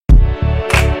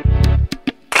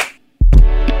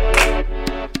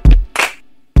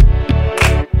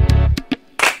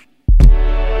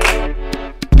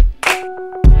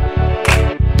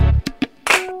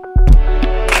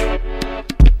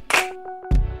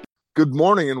Good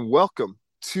morning and welcome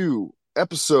to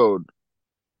episode.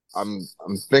 I'm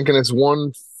thinking it's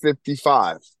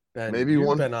 155, Ben, maybe you've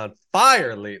one. been on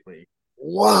fire lately.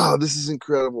 Wow, this is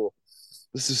incredible.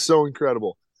 This is so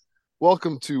incredible.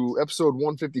 Welcome to episode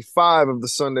 155 of the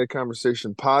Sunday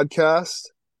Conversation podcast,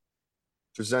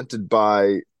 presented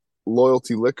by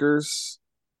Loyalty Liquors,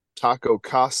 Taco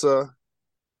Casa,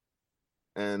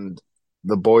 and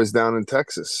the boys down in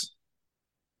Texas.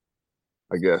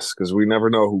 I guess because we never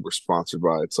know who we're sponsored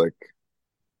by. It's like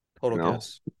Total you know,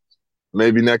 guess.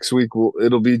 maybe next week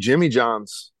it'll be Jimmy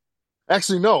John's.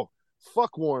 Actually, no.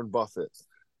 Fuck Warren Buffett.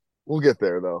 We'll get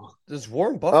there though. Does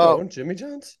Warren Buffett Uh own Jimmy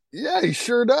John's? yeah, he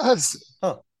sure does.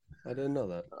 Huh. I didn't know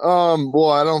that. Well,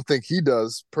 I don't think he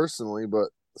does personally, but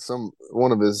some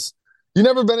one of his you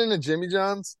never been into Jimmy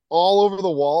John's? All over the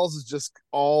walls is just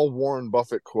all Warren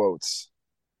Buffett quotes.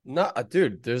 Not,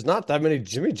 dude, there's not that many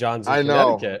Jimmy John's in I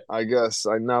know, Connecticut. I guess.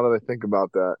 I now that I think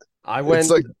about that. I It's went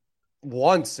like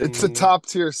once it's a and top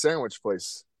tier sandwich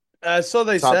place. so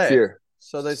they Top say. tier.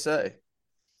 So they say.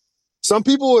 Some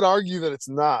people would argue that it's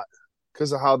not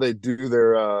because of how they do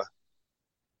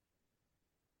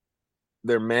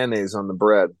their mayonnaise on the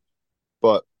bread,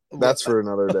 but What? that's for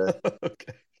another day.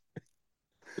 Okay.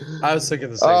 I was thinking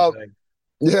the same Uh, thing.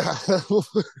 yeah.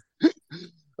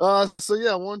 So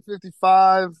yeah,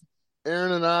 155.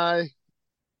 Aaron and I.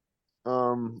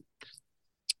 Um,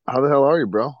 how the hell are you,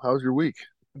 bro? How's your week?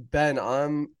 Ben,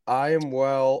 I am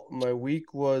well. My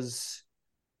week was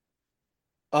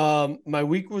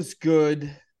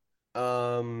good.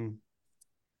 Um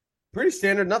Pretty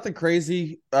standard, nothing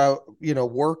crazy.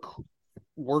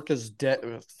 Work is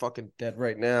dead, fucking dead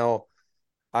right now.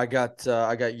 I got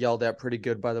yelled at pretty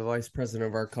good by the vice president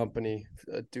of our company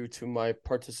due to my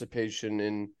participation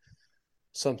in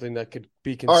something that could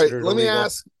be All right, considered illegal.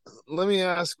 let me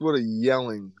ask what a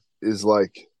yelling is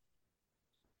like.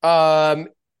 Um,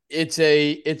 it's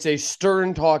a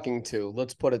stern talking to.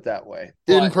 Let's put it that way.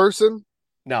 In But person?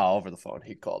 no, over the phone,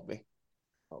 he called me.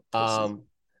 Oh, pussy. Um, I hope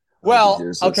he well,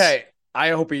 hears this. okay. I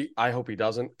hope he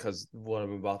doesn't, because what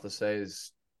I'm about to say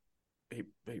is he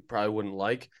probably wouldn't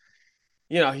like.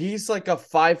 He's like a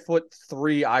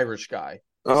 5'3" Irish guy.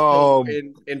 So Oh,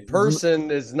 in person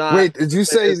is not wait, did you to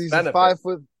say his he's a benefit. 5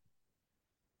 foot?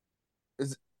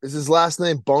 Is his last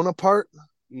name Bonaparte?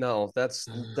 No, that's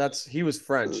he was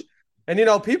French. And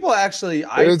people actually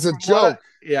I It's a from what I joke.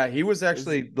 yeah, he was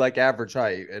actually like average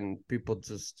height, and people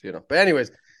just. But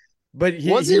anyways, but he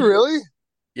Was he he really?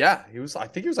 yeah, I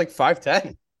think he was like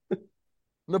 5'10".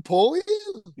 Napoleon?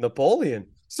 Napoleon.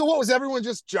 So what was everyone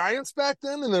just giants back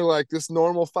then? And they're like, this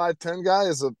normal 5'10" guy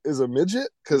is a midget?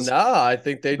 Because No, that I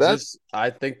think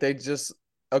they just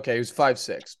okay, he was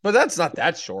 5'6", but that's not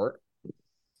that short.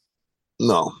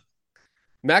 no.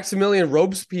 Maximilien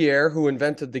Robespierre, who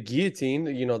invented the guillotine,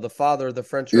 the father of the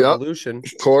French Yep, Revolution,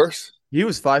 of course. he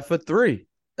was 5'3".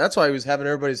 That's why he was having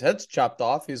everybody's heads chopped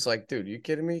off. He's like, dude, you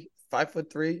kidding me?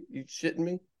 5'3"? You shitting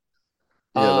me?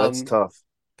 Yeah, that's Um, tough.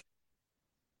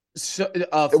 so It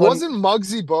fun wasn't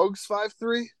Muggsy Bogues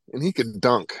 5'3", and he could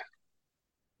dunk.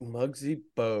 Muggsy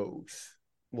Bogues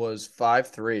was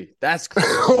 5'3". That's crazy.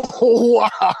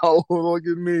 Wow, look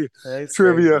at me. That's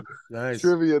Trivia. crazy. Nice.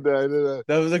 Trivia day.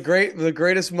 That was the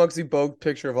greatest Muggsy Bogues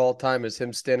picture of all time is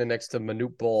him standing next to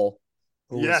Manute Bol,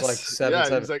 who was like Yes. seven Yeah,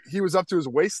 seven. he was up to his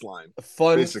waistline,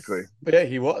 Fun, basically. yeah,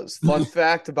 he was. Fun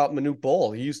fact about Manute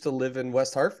Bol: he used to live in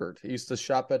West Hartford. He used to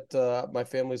shop at my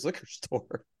family's liquor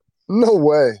store. No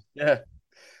way. Yeah.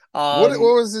 What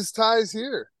was his ties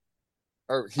here?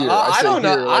 Or here, I I say don't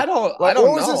know. here, I like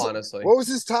don't know, honestly. what was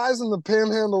his ties in the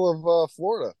panhandle of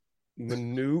Florida?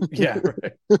 Manute, yeah,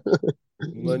 right.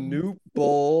 Manute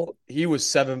Bol, he was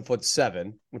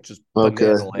 7'7", which is Okay,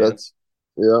 banana that's lands.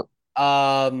 yeah.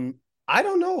 I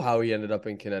don't know how he ended up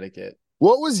in Connecticut.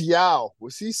 What was Yao?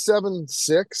 Was he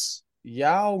 7'6"?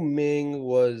 Yao Ming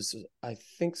was, I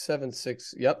think,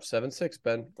 7'6". Yep, 7'6",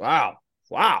 Ben. Wow.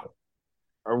 Wow.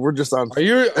 Or we're just on. Are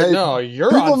you Hey, no,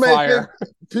 you're on people may think fire.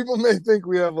 people may think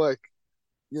we have like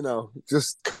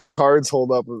just cards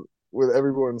hold up with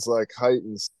everyone's like height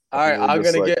and stuff, All and right, we're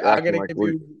just like I'm acting gonna like give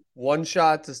we. you one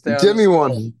shot to stay on Give this me roll.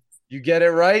 one. You get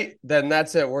it right, then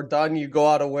that's it. We're done. You go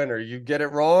out a winner. You get it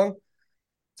wrong,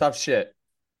 tough shit.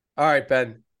 All right,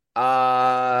 Ben.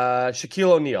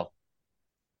 Shaquille O'Neal.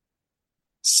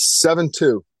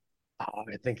 7'2". Oh,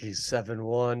 I think he's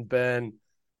 7'1", Ben.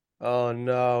 Oh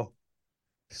no.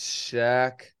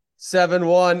 Shaq.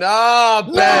 7'1". Oh,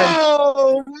 Ben.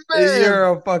 No man.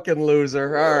 You're a fucking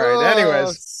loser. All right. Oh,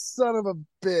 Anyways. son of a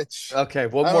bitch. Okay,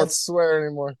 one I don't more swear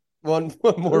anymore. one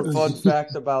more fun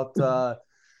fact about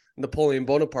Napoleon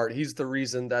Bonaparte. He's the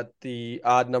reason that the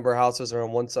odd number houses are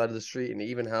on one side of the street and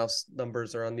even house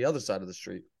numbers are on the other side of the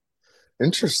street.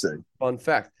 Interesting. Fun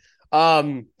fact.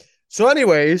 So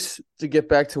anyways, to get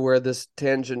back to where this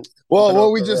tangent. Well,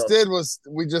 what we just did was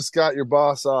we just got your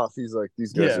boss off. He's like,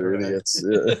 these guys are idiots.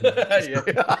 Yeah.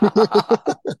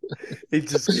 He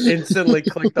just instantly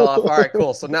clicked off. All right,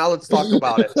 cool. So now let's talk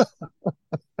about it.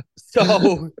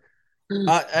 So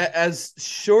as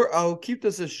short, I'll keep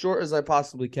this as short as I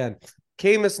possibly can.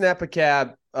 Caymus Napa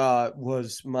Cab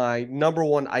was my number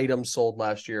one item sold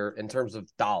last year in terms of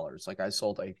dollars. Like I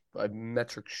sold a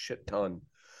metric shit ton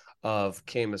of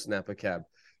Caymus Napa Cab.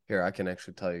 Here, I can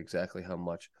actually tell you exactly how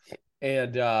much.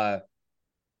 And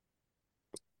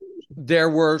there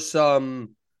were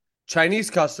some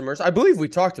Chinese customers. I believe we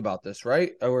talked about this,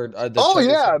 right? I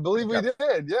believe we did.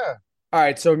 Yeah. All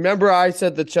right. So remember I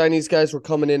said the Chinese guys were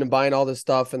coming in and buying all this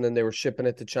stuff and then they were shipping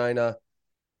it to China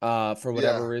for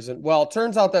whatever reason. Well, it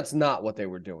turns out that's not what they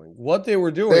were doing. What they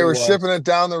were doing, they were shipping it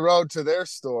down the road to their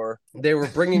store. They were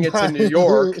bringing it to New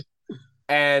York.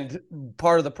 And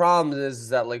part of the problem is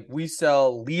that like we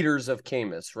sell liters of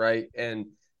Caymus, right? And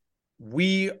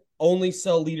we only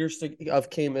sell liters of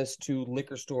Caymus to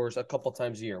liquor stores a couple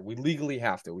times a year. We legally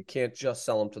have to. We can't just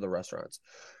sell them to the restaurants.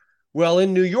 Well,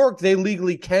 in New York, they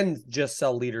legally can just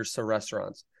sell liters to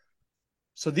restaurants.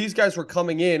 So these guys were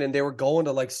coming in and they were going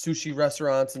to like sushi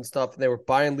restaurants and stuff. And they were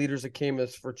buying liters of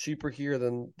Caymus for cheaper here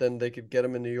than they could get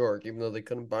them in New York, even though they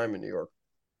couldn't buy them in New York.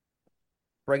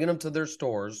 Bringing them to their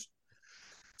stores,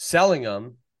 selling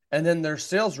them, and then their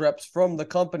sales reps from the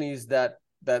companies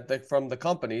from the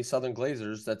company, Southern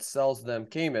Glazers, that sells them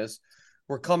Caymus,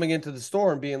 were coming into the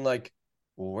store and being like,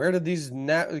 well, where did these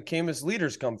Caymus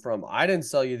liters come from? I didn't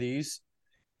sell you these.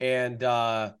 And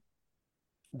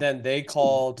then they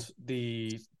called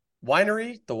the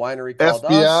winery. The winery called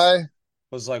FBI. Us.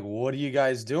 Was like, what are you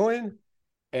guys doing?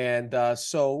 And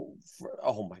oh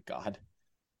my God.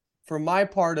 For my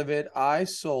part of it, I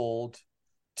sold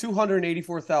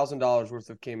 $284,000 worth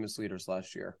of Caymus liters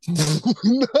last year.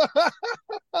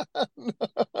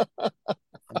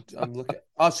 I'm looking.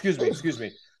 Oh, excuse me.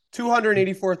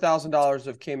 $284,000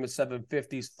 of Caymus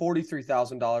 750s,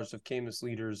 $43,000 of Caymus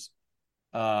liters.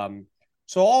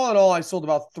 So all in all, I sold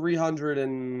about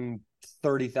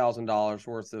 $330,000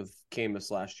 worth of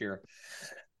Caymus last year.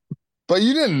 But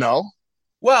you didn't know.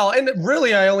 Well, and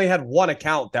really, I only had one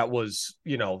account that was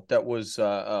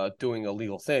doing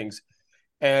illegal things.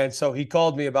 And so he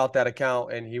called me about that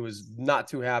account and he was not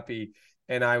too happy.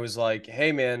 And I was like,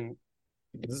 hey, man,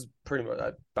 this is pretty much,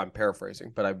 I'm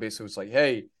paraphrasing, but I basically was like,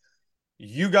 hey,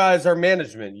 you guys are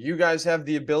management. You guys have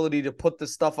the ability to put the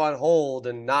stuff on hold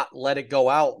and not let it go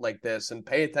out like this and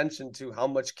pay attention to how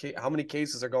many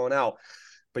cases are going out.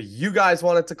 But you guys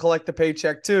wanted to collect the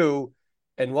paycheck too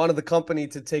and wanted the company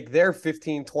to take their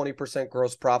 15-20%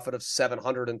 gross profit of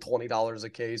 $720 a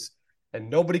case. And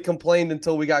nobody complained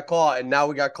until we got caught. And now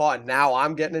we got caught. And now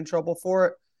I'm getting in trouble for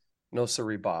it. No,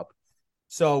 sorry, Bob.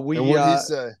 So we, and what did he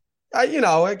say?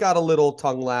 I got a little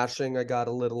tongue lashing. I got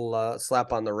a little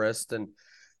slap on the wrist. And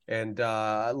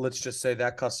let's just say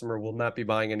that customer will not be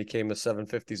buying any Caymus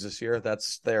 750s this year.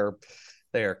 They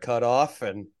are cut off.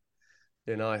 And,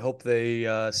 I hope they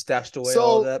stashed away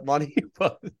all of that money.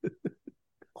 But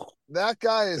that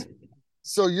guy is,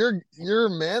 so your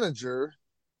manager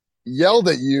yelled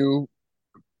at you.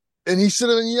 And he should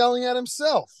have been yelling at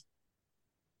himself.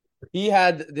 He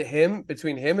had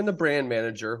between him and the brand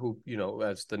manager, who,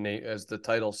 as the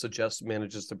title suggests,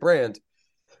 manages the brand.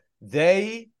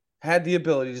 They had the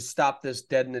ability to stop this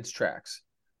dead in its tracks.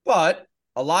 But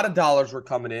a lot of dollars were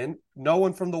coming in. No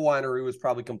one from the winery was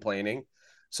probably complaining.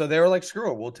 So they were like,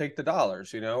 screw it, we'll take the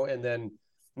dollars, And then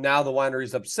now the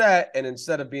winery's upset. And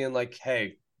instead of being like,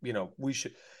 hey, we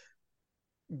should...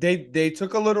 They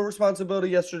took a little responsibility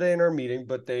yesterday in our meeting,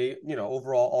 but they,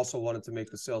 overall also wanted to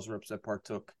make the sales reps that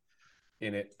partook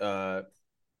in it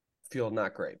feel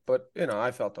not great. But,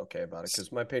 I felt okay about it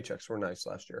because my paychecks were nice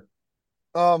last year.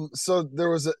 So there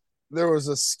was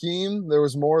a scheme. There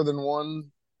was more than one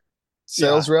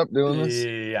sales rep doing this.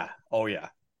 Yeah. Oh yeah.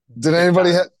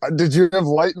 Did you have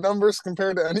light numbers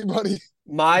compared to anybody?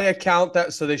 My account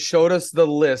so they showed us the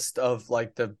list of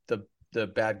like the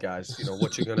bad guys,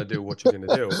 what you're gonna do, what you're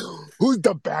gonna do. Who's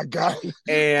the bad guy?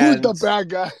 And who's the bad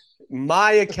guy?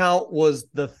 My account was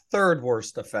the third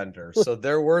worst offender. So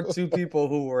there were two people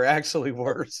who were actually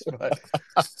worse. But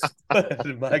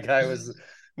my guy was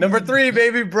number 3,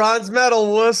 baby, bronze medal.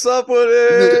 What's up with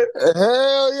it?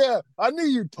 Hell yeah. I knew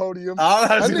you'd podium.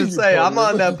 I was going to say, I'm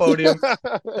on that podium.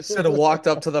 I should have walked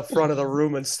up to the front of the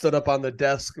room and stood up on the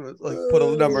desk, like put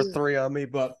a number 3 on me.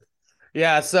 But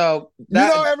Yeah, so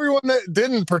that everyone that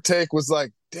didn't partake was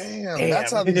like, damn,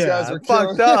 that's how damn, these guys yeah, were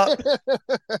killing. fucked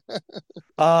up.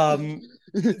 Um,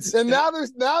 And now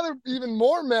they're even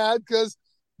more mad because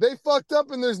they fucked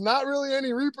up and there's not really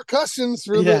any repercussions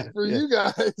for yeah, yeah. you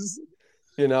guys.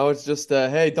 It's just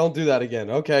hey, don't do that again.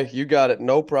 Okay, you got it.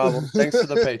 No problem. Thanks for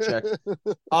the paycheck.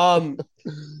 Um,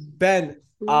 Ben,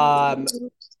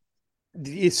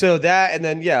 so that and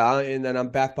then yeah, and then I'm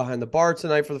back behind the bar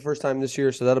tonight for the first time this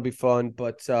year, so that'll be fun.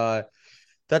 But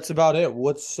that's about it.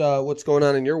 What's going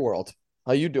on in your world?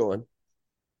 How you doing?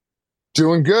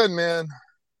 Doing good, man.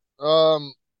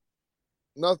 Um,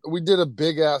 we did a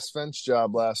big ass fence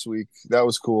job last week. That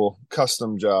was cool.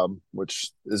 Custom job,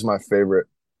 which is my favorite.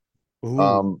 Ooh,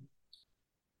 Um,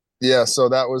 yeah, so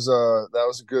that was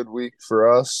a good week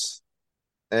for us.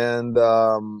 And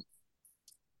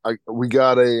we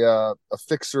got a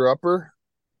fixer upper.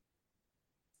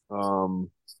 Um,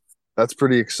 that's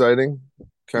pretty exciting. you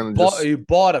Kind of bought just you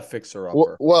bought a fixer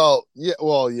upper.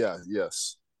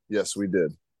 yes, yes, we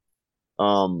did.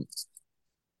 Um,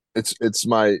 it's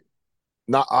my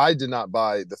not I did not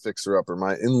buy the fixer upper.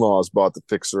 My in-laws bought the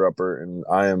fixer upper, and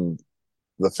I am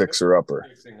the fixer upper.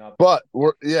 Fixing up. But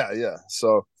we're yeah.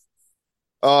 So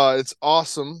it's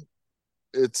awesome.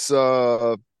 It's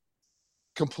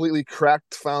completely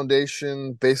cracked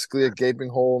foundation, basically a gaping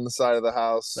hole in the side of the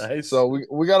house. Nice. So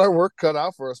we got our work cut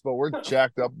out for us, but we're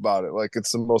jacked up about it. Like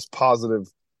it's the most positive,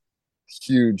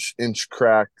 huge inch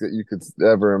crack that you could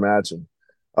ever imagine.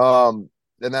 And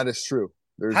that is true.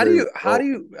 There's How do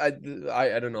you I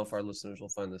don't know if our listeners will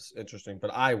find this interesting,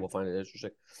 but I will find it interesting.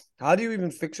 How do you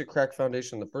even fix a crack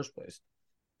foundation in the first place?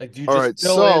 Like, do you all just right.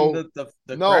 fill in So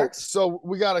the no, cracks? so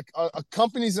we got a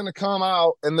company's gonna come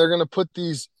out and they're gonna put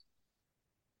these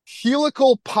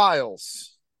helical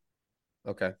piles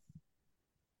Okay.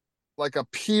 like a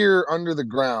pier under the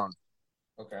ground.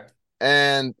 Okay.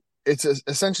 And it's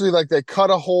essentially like they cut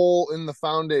a hole in the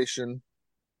foundation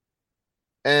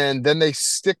and then they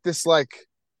stick this like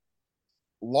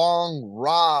long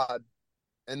rod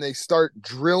and they start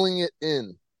drilling it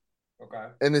in. Okay.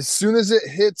 And as soon as it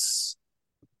hits,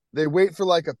 they wait for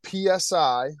like a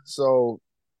PSI. So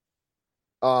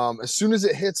as soon as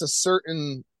it hits a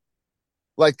certain,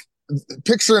 like,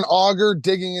 picture an auger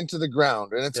digging into the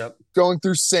ground and it's Yep. going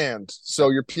through sand. So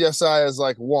Yep. your PSI is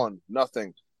like one,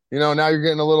 nothing. Now you're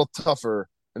getting a little tougher.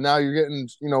 And now you're getting,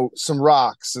 some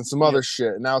rocks and some other Yep.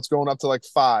 shit. And now it's going up to like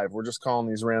five. We're just calling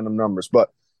these random numbers. But,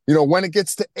 when it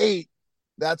gets to eight,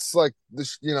 that's like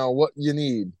what you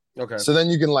need. Okay. So then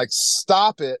you can like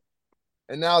stop it.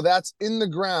 And now that's in the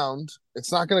ground.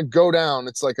 It's not going to go down.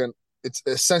 It's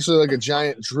essentially like a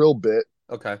giant drill bit,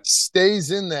 Okay.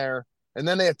 stays in there, and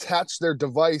then they attach their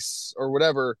device or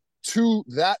whatever to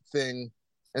that thing,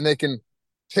 and they can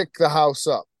pick the house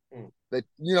up.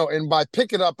 Mm. And by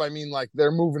pick it up, I mean like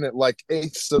they're moving it like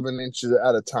eighths of an inch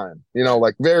at a time, Right.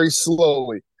 like very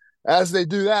slowly. As they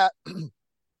do that,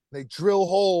 they drill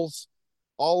holes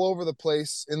all over the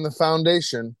place in the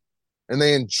foundation, and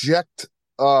they inject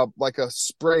like a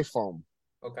spray foam,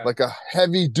 Okay. like a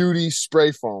heavy duty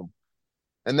spray foam,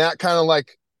 and that kind of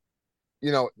like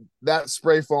that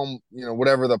spray foam,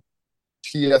 whatever the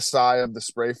PSI of the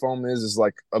spray foam is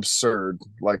like absurd,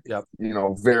 like, Yep.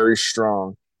 very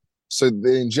strong. So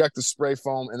they inject the spray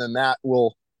foam and then that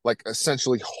will like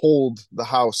essentially hold the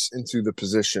house into the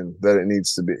position that it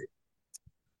needs to be.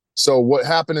 So what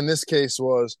happened in this case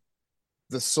was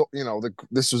the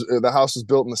house was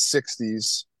built in the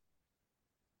 60s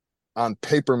on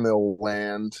paper mill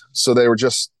land. So they were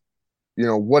just,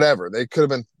 whatever. They could have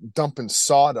been dumping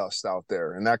sawdust out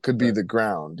there and that could be Right. the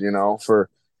ground,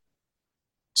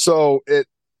 so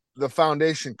the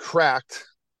foundation cracked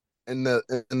and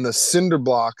the cinder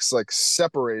blocks like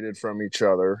separated from each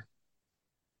other,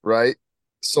 right?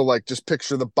 So like just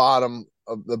picture the bottom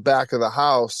of the back of the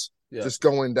house Yeah. just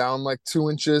going down like 2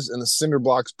 inches and the cinder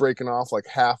blocks breaking off like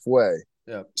halfway.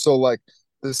 Yeah. So like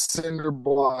the cinder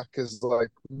block is like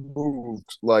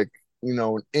moved like,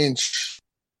 an inch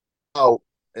out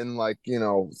and like,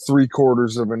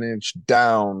 3/4 of an inch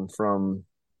down from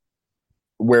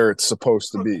where it's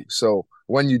supposed to be. So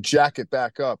when you jack it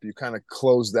back up, you kind of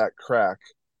close that crack.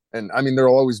 And I mean,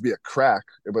 there'll always be a crack,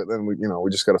 but then we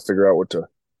just got to figure out what to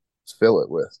fill it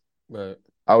with. Right.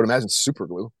 I would imagine super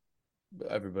glue.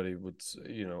 Everybody would,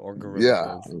 or Gorilla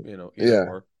Yeah, Glue, either yeah,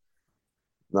 or.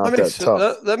 not that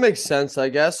tough. That makes sense, I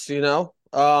guess.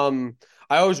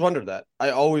 I always wondered that.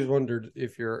 I always wondered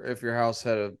if your house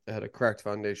had a cracked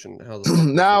foundation, how the fuck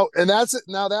you Now, and that's it.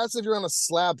 Now that's if you're on a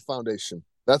slab foundation.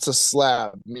 That's a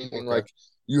slab, meaning okay. like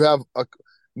you have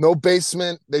no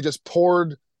basement. They just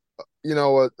poured,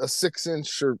 a 6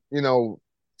 inch or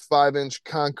 5-inch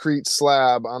concrete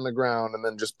slab on the ground and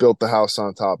then just built the house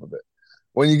on top of it.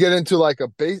 When you get into like a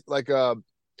base, like a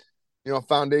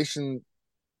foundation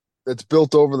that's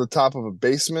built over the top of a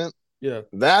basement, Yeah.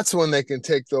 that's when they can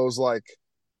take those, like,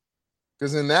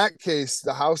 because in that case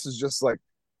the house is just like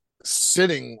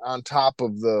sitting on top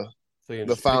of So you can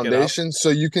the just pick it up. foundation, so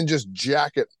you can just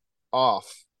jack it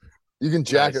off. You can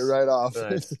jack it Nice. right off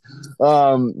Nice.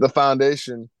 the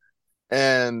foundation.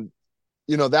 And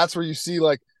that's where you see,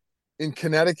 like, in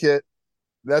Connecticut,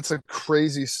 that's a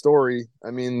crazy story.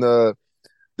 I mean,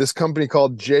 this company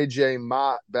called JJ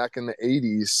Mott back in the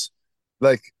 80s,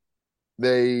 like,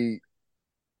 they,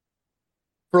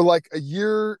 for like a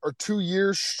year or 2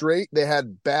 years straight, they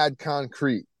had bad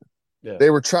concrete. Yeah. They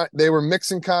were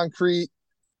mixing concrete,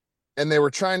 and they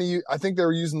were trying to use, I think they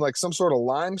were using like some sort of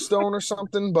limestone or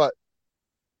something, but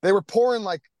they were pouring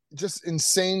like just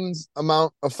insane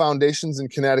amount of foundations in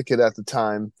Connecticut at the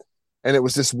time. And it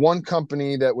was this one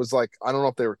company that was like, I don't know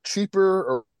if they were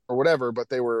cheaper or whatever, but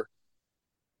they were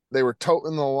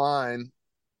toting the line,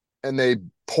 and they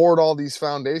poured all these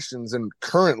foundations. And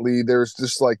currently there's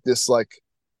just like this, like,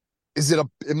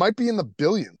 it might be in the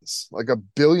billions, like $1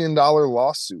 billion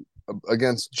lawsuit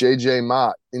against JJ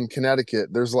Mott in Connecticut.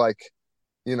 There's like,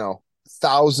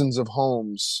 thousands of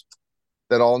homes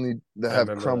that all need to I have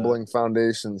remember that. crumbling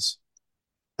foundations.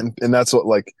 And that's what,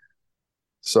 like,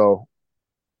 so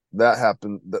that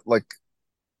happened, that, like,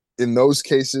 in those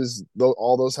cases,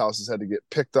 all those houses had to get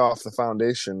picked off the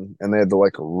foundation, and they had to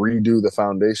like redo the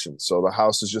foundation. So the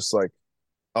house is just like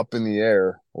up in the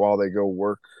air while they go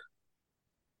work,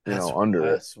 under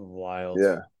it. That's wild.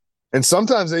 Yeah. And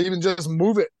sometimes they even just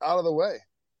move it out of the way,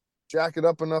 jack it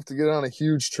up enough to get it on a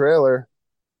huge trailer,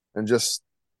 and just,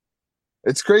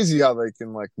 it's crazy how they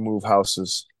can like move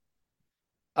houses.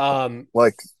 Um,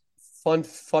 Like, fun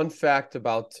fact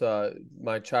about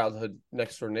my childhood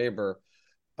next door neighbor,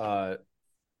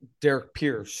 Derek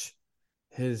Pierce.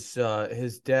 His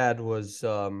dad was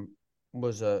a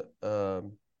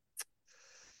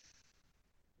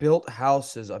built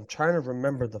houses. I'm trying to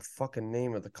remember the fucking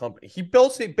name of the company. He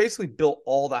basically built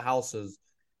all the houses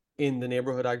in the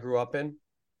neighborhood I grew up in.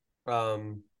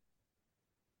 Um,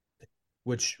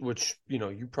 which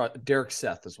Derek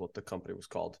Seth is what the company was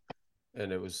called,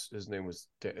 and his name was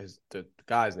the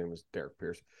guy's name was Derek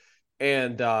Pierce,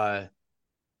 and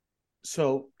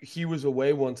so he was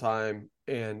away one time,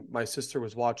 and my sister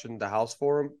was watching the house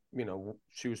for him.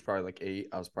 She was probably like 8,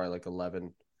 I was probably like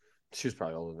 11. She was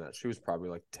probably older than that. She was probably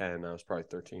like 10, I was probably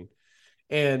 13.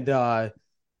 And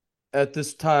at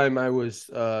this time I was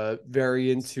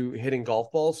very into hitting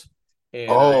golf balls, and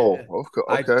oh,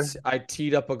 okay. I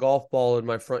teed up a golf ball in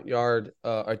my front yard.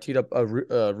 I teed up a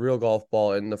real golf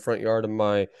ball in the front yard of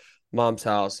my mom's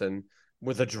house, and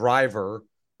with a driver,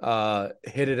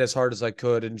 hit it as hard as I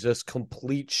could, and just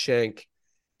complete shank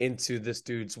into this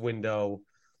dude's window.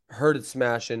 Heard it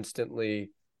smash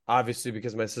instantly. Obviously,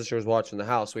 because my sister was watching the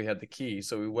house, we had the key,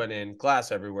 so we went in,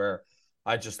 glass everywhere.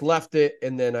 I just left it,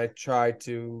 and then I tried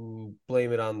to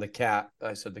blame it on the cat.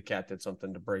 I said the cat did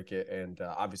something to break it, and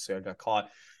obviously I got caught.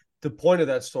 The point of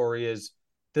that story is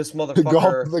this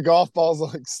motherfucker. The golf ball's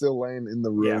like still laying in the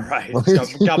room. Yeah, right.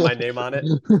 Got my name on it.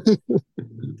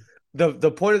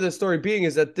 The point of the story being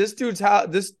is that this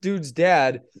dude's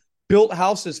dad built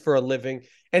houses for a living,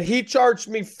 and he charged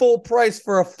me full price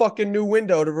for a fucking new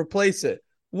window to replace it.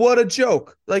 What a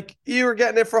joke. Like, you were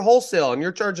getting it for wholesale and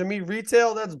you're charging me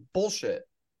retail? That's bullshit.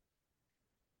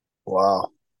 Wow.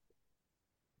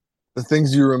 The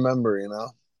things you remember,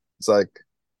 it's like,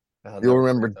 you'll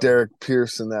remember Derek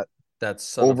Pierce and that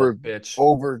son of a bitch,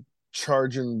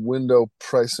 overcharging window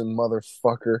pricing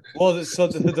motherfucker. Well, so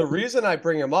the reason I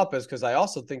bring him up is because I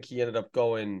also think he ended up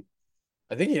going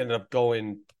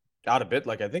out a bit.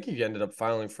 Like, I think he ended up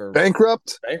filing for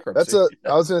bankruptcy. Yeah.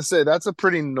 I was gonna say that's a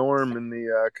pretty norm in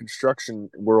the construction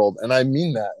world, and I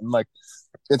mean that. And like,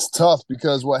 it's tough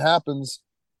because what happens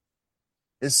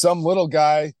is some little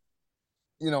guy,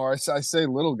 I say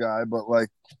little guy, but like,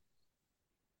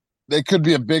 they could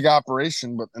be a big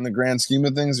operation, but in the grand scheme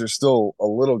of things, they're still a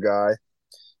little guy.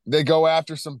 They go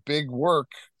after some big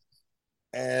work,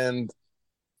 and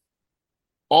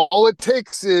all it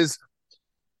takes is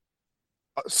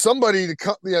somebody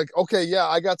to be like, okay, yeah,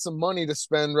 I got some money to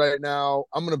spend right now.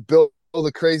 I'm gonna build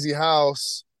a crazy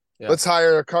house. Yeah. Let's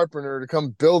hire a carpenter to come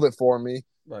build it for me.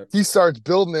 Right. He starts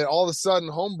building it. All of a sudden,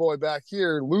 homeboy back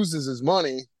here loses his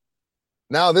money.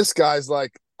 Now this guy's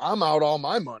like, I'm out all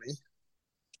my money,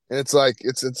 and it's like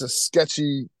it's a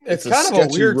sketchy. It's kind of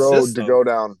a weird road system to go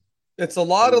down. It's a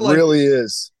lot of like, really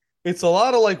is. It's a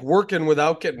lot of like working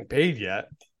without getting paid yet.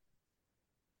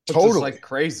 Which totally, is like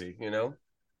crazy,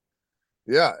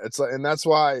 Yeah, it's like, and that's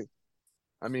why,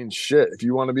 I mean, shit, if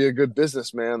you want to be a good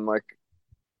businessman, like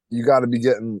you got to be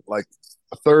getting like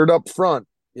a third up front,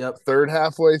 a Yep. third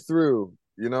halfway through,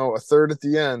 a third at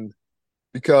the end,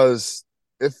 because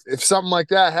if something like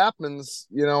that happens,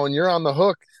 and you're on the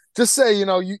hook, just say, you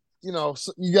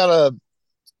got a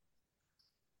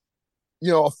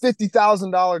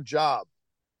 $50,000 job,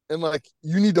 and like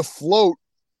you need to float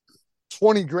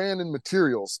 20 grand in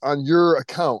materials on your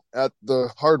account at the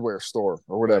hardware store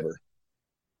or Right. whatever.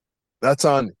 That's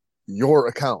on your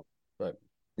account. Right.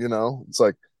 It's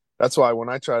like, that's why when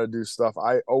I try to do stuff,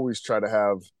 I always try to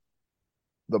have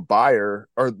the buyer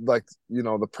or like,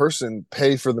 the person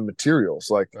pay for the materials.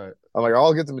 Like, Right. I'm like,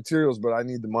 I'll get the materials, but I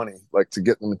need the money like to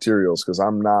get the materials, because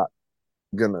I'm not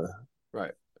gonna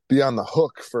Right. be on the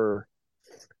hook for,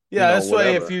 Yeah, this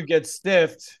way if whatever. you get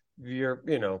stiffed, you're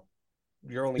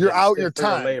only You're getting out your stiffed for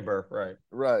your time. labor. Right.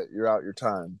 Right. You're out your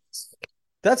time.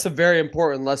 That's a very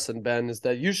important lesson, Ben, is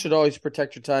that you should always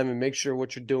protect your time and make sure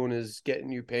what you're doing is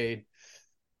getting you paid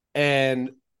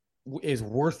and is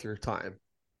worth your time.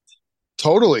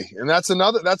 Totally. And that's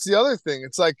the other thing.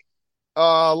 It's like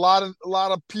a lot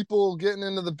of people getting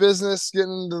into the business,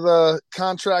 getting into the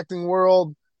contracting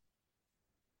world.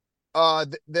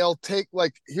 They'll take,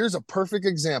 like, here's a perfect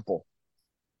example.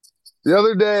 The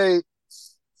other day,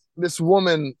 this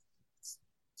woman,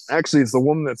 actually, it's the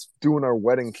woman that's doing our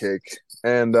wedding cake,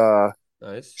 and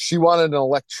Nice. she wanted an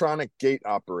electronic gate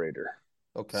operator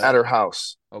Okay. at her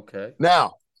house. Okay.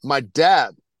 Now, my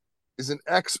dad is an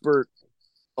expert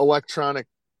electronic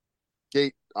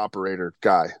gate operator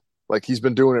guy. Like, he's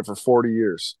been doing it for 40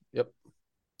 years. Yep.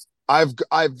 I've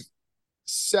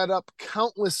set up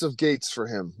countless of gates for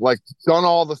him, like done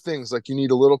all the things. Like, you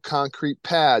need a little concrete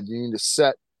pad, you need to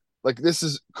set, like,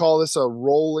 call this a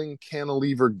rolling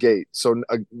cantilever gate. So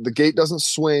the gate doesn't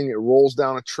swing, it rolls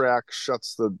down a track,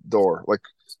 shuts the door, like,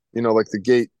 like the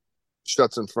gate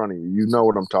shuts in front of you. You know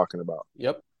what I'm talking about.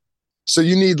 Yep. So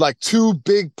you need like two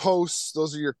big posts.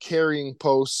 Those are your carrying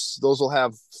posts. Those will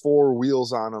have four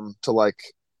wheels on them to like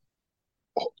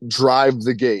drive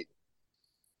the gate.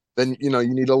 Then, you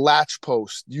need a latch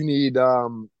post. You need a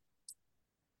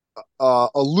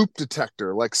loop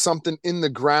detector, like something in the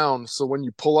ground. So when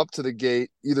you pull up to the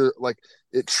gate, either like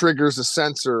it triggers a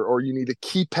sensor, or you need a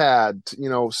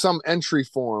keypad, some entry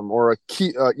form, or a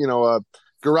key, a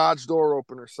garage door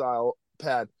opener style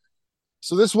pad.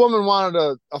 So this woman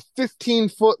wanted a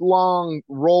 15-foot long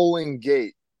rolling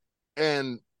gate.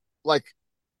 And like,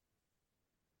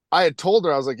 I had told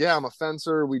her, I was like, yeah, I'm a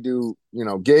fencer. We do,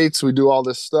 gates, we do all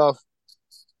this stuff.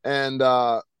 And,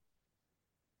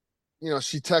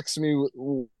 she texts me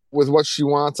with what she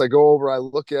wants. I go over, I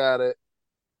look at it.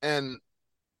 And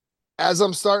as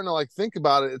I'm starting to like think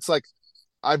about it, it's like,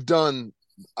 I've done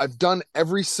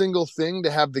every single thing to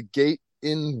have the gate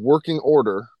in working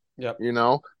order, Yep.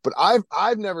 but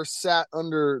I've never sat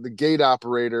under the gate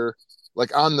operator,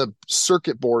 like on the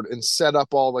circuit board, and set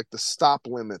up all like the stop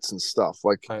limits and stuff.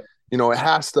 Like, Right. it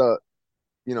has to,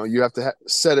 you have to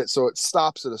set it so it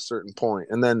stops at a certain point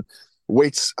and then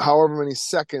waits however many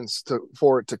seconds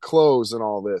for it to close and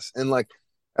all this. And like,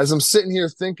 as I'm sitting here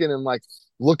thinking and like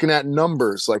looking at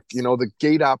numbers, like, the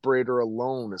gate operator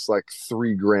alone is like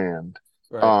 $3,000.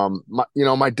 Right.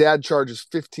 My dad charges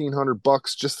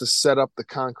 $1,500 just to set up the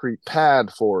concrete pad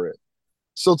for it.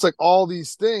 So it's like all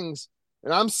these things,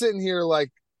 and I'm sitting here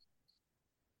like,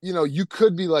 you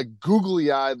could be like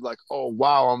googly eyed, like, oh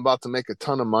wow, I'm about to make a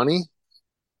ton of money.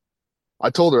 I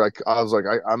told her, I was like,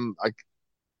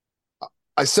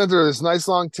 I sent her this nice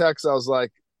long text. I was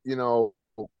like,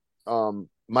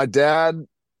 my dad,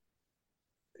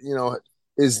 you know,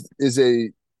 is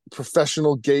a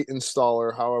professional gate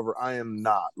installer. However, I am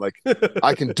not. Like,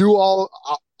 I can do all.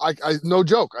 I no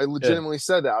joke. I Yeah. legitimately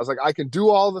said that. I was like, I can do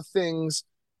all the things,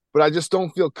 but I just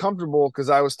don't feel comfortable, because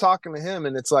I was talking to him,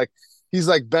 and it's like, he's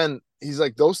like, Ben, he's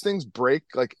like, those things break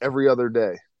like every other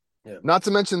day. Yeah. Not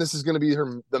to mention, this is going to be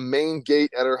the main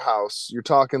gate at her house. You're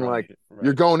talking like Right.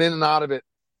 you're Right. going in and out of it,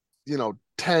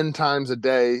 10 times a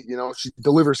day. She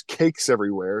delivers cakes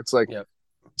everywhere. It's like, Yep.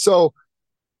 so,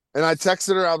 and I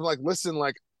texted her, I'm like, listen,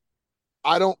 like,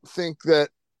 I don't think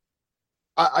that,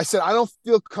 I said, I don't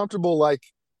feel comfortable like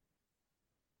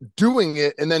doing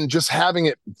it and then just having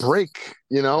it break,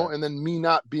 Right. and then me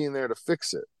not being there to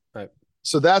fix it. Right.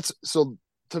 So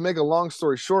to make a long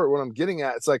story short, what I'm getting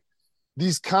at, it's like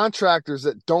these contractors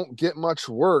that don't get much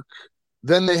work,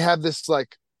 then they have this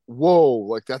like, whoa,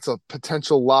 like that's a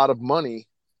potential lot of money,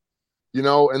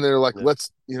 and they're like, Yeah.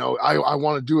 let's, I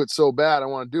want to do it so bad. I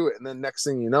want to do it. And then next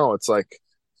thing you know, it's like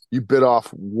you bit off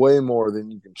way more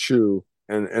than you can chew.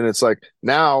 And it's like,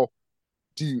 now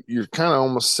you're kind of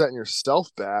almost setting yourself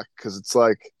back because it's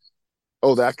like,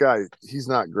 oh, that guy, he's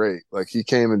not great. Like he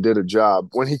came and did a job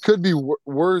when he could be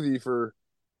worthy for,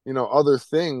 other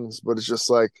things, but it's just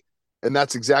like, and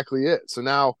that's exactly it. So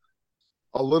now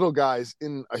a little guy's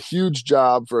in a huge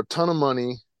job for a ton of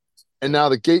money, and now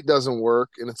the gate doesn't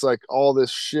work, and it's like all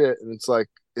this shit, and it's like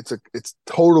it's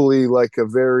totally like a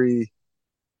very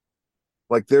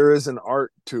like there is an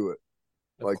art to it,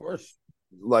 Of like course.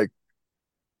 like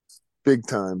big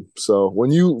time. So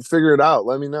when you figure it out,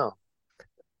 let me know.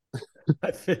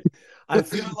 I feel, I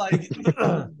feel like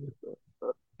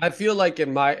I feel like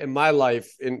in my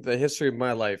life, in the history of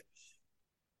my life,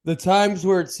 the times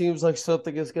where it seems like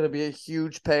something is going to be a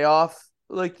huge payoff,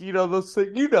 like those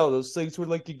things where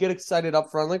like you get excited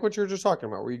up front, like what you were just talking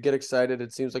about, where you get excited,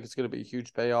 it seems like it's going to be a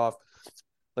huge payoff,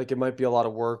 like it might be a lot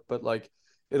of work, but like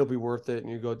it'll be worth it,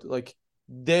 and you go like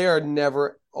they are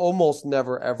never, almost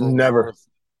never, ever Never, worth,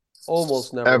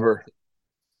 almost never worth ever, it.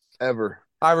 ever.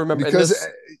 I remember, and Because this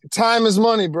time is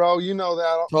money, bro. You know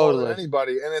that more than totally,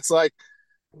 anybody. And it's like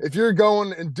if you're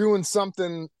going and doing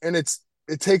something and it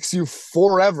takes you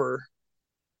forever,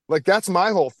 like that's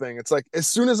my whole thing. It's like as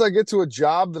soon as I get to a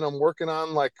job that I'm working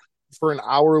on, like for an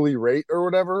hourly rate or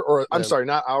whatever, or I'm yeah, sorry,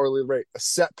 not hourly rate, a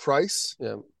set price,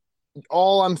 yeah,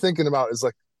 all I'm thinking about is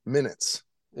like minutes.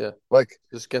 yeah. Like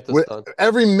Just get this with done,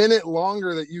 every minute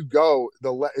longer that you go,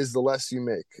 is the less you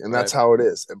make, and that's right? how it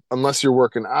is. Unless you're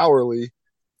working hourly,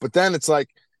 but then it's like,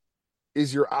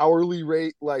 is your hourly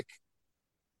rate like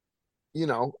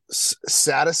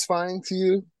satisfying to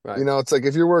you? Right. It's like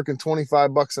if you're working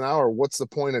 $25 an hour, what's the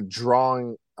point of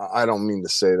drawing? I don't mean to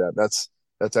say that. That's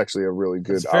actually a really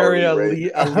It's good very hourly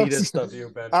rate. elitist of you,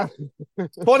 Ben. I,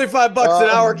 25 bucks an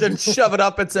hour um, can shove it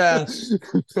up its ass.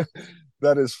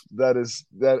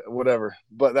 that whatever.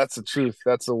 But that's the truth.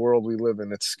 That's the world we live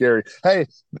in. It's scary. Hey,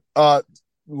 uh,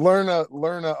 learn a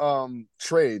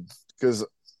trade because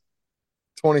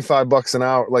 $25 an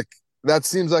hour, like that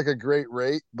seems like a great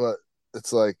rate, but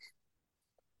it's like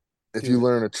if you Dude,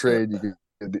 learn a trade, you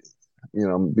could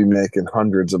be making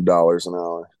hundreds of dollars an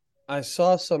hour. I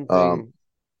saw Um, something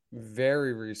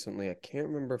very recently. I can't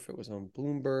remember if it was on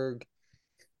Bloomberg.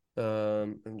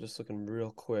 I'm just looking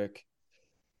real quick.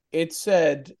 It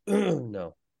said,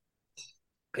 no,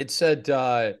 it said,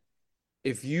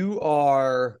 if you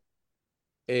are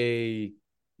a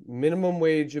minimum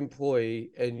wage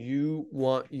employee and you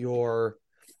want your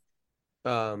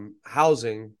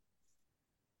housing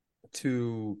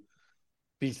to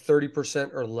be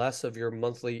 30% or less of your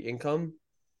monthly income,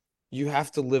 you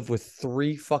have to live with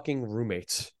three fucking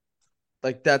roommates.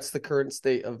 Like that's the current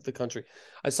state of the country.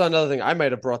 I saw another thing. I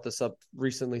might have brought this up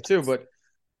recently too, but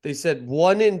they said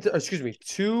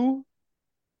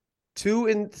two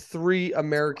in three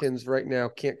Americans right now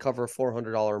can't cover a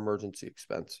 $400 emergency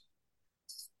expense.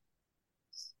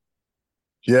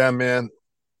 yeah, man,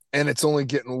 and it's only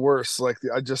getting worse. Like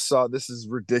I just saw, this is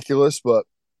ridiculous, but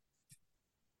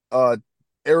uh,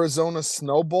 Arizona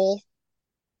Snow Bowl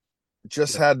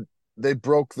just Yeah. had they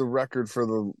broke the record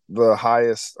for the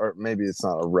highest, or maybe it's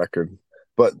not a record,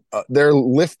 but their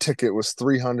lift ticket was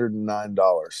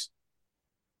 $309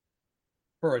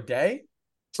 For a day?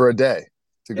 for a day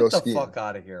to go Get the skiing. fuck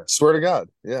out of here. Swear to God,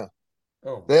 yeah.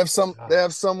 Oh They my have some. They God.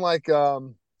 have some like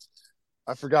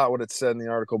I forgot what it said in the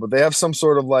article, but they have some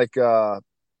sort of like a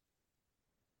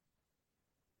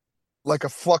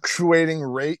fluctuating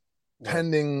rate Yeah.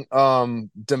 pending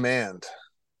demand.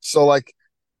 So like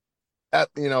at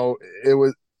it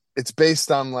was it's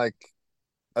based on like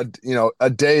a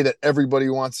day that everybody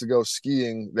wants to go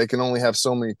skiing. They can only have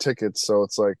so many tickets, so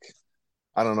it's like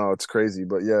I don't know, it's crazy,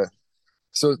 but yeah.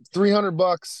 So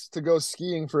 $300 to go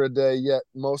skiing for a day, yet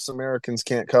most Americans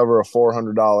can't cover a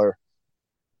 $400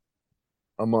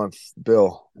 a month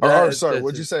bill. Or That sorry, that's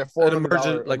would you just say a an $400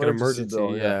 emergent, like an emergency emergency.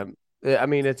 bill? Yeah. Yeah. I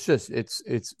mean, it's just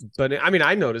but I mean,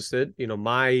 I noticed it.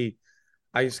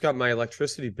 I just got my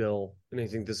electricity bill, and I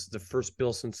think this is the first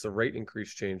bill since the rate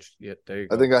increase changed. Yeah, there you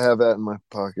I go. think I have that in my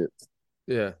pocket.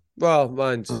 Yeah. Well,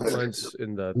 mine's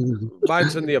in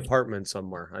the apartment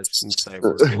somewhere. I shouldn't say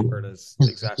where it is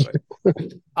exactly.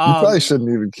 You probably Um, shouldn't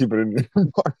even keep it in your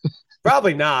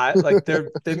Probably not. Like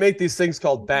they make these things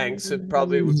called banks. It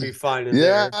probably would be fine in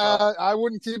Yeah, there. I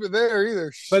wouldn't keep it there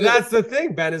either. But Shit. that's the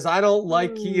thing, Ben, is I don't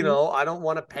like, I don't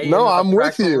want to pay No, into the I'm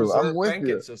with fractional you. I'm reserve with banking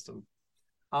you. system.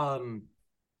 Um,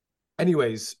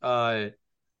 anyways, 300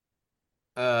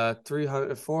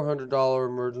 $400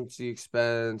 emergency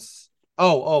expense.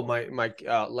 My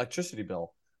electricity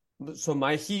bill. So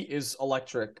my heat is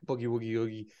electric, boogie woogie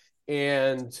oogie.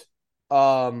 And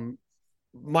um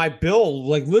my bill,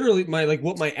 like literally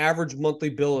what my average monthly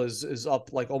bill is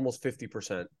up like almost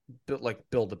 50%, like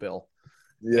bill to bill.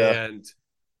 Yeah. And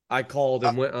I called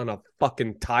and went on a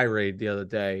fucking tirade the other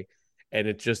day, and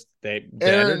the energy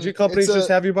Aaron, companies just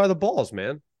have you by the balls,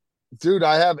 man. dude,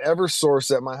 I have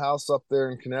Eversource at my house up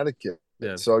there in Connecticut.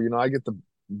 Yeah. So, I get the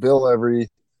bill every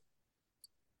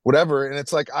whatever. And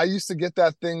it's like, I used to get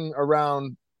that thing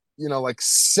around, like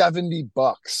 $70.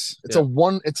 Yeah.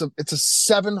 It's a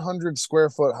 700 square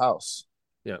foot house.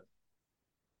 Yeah.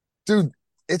 Dude,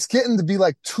 it's getting to be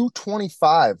like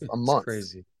 225 a It's month.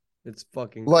 crazy. It's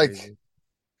fucking Like, crazy.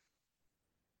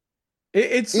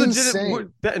 It's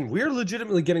insane. legit. We're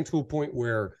legitimately getting to a point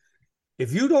where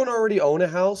if you don't already own a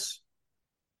house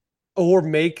or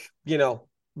make,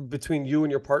 between you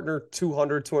and your partner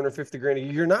 250 grand a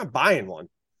year, you're not buying one.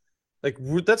 Like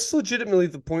that's legitimately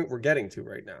the point we're getting to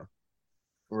right now.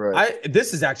 Right.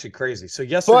 This is actually crazy. So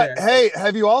yesterday, but hey,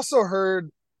 have you also heard?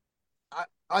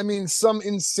 I mean, some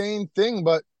insane thing,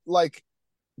 but like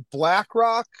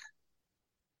BlackRock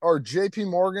or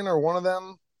JP Morgan or one of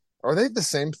them, are they the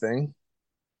same thing?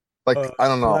 Like, I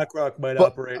don't know. BlackRock might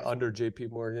But operate under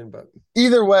JP Morgan, but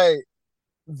either way,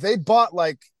 they bought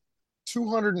like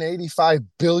 $285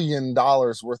 billion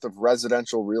worth of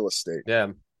residential real estate.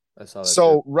 Yeah, I saw that.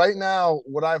 So right now,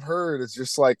 what I've heard is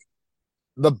just like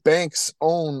the banks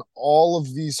own all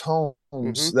of these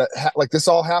homes that like this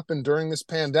all happened during this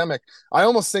pandemic. I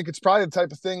almost think it's probably the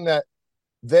type of thing that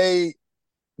they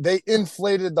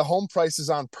inflated the home prices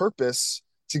on purpose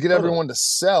to get everyone to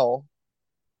sell.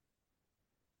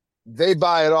 They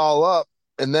buy it all up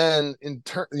and then in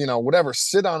turn, whatever,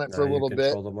 sit on it for a little bit.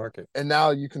 Control the market. And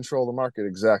now you control the market.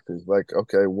 Exactly. Like,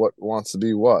 okay, what wants to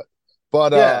be what?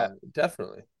 But yeah,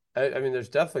 definitely. I mean, there's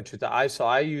definitely truth.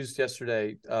 I used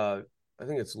yesterday, I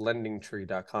think it's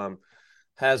lendingtree.com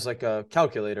has like a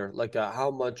calculator, like how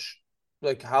much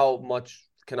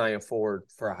can I afford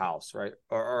for a house, right?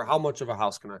 Or how much of a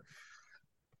house can I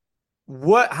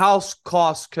what house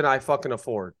costs can I fucking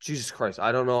afford? Jesus Christ.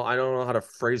 I don't know how to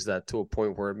phrase that to a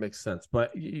point where it makes sense,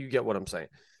 but you get what I'm saying.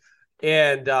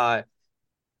 And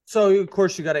so of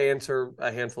course you got to answer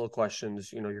a handful of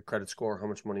questions, your credit score, how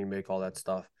much money you make, all that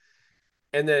stuff.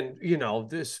 And then,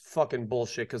 this fucking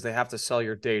bullshit because they have to sell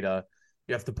your data.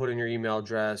 You have to put in your email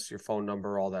address, your phone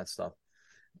number, all that stuff.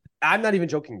 I'm not even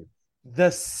joking. The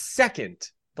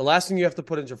last thing you have to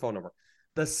put in is your phone number.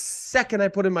 The second I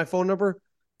put in my phone number,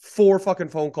 4 fucking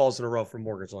phone calls in a row from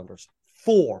mortgage lenders.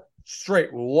 4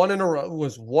 straight, one in a row. It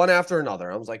was one after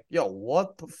another. I was like, yo,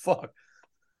 what the fuck?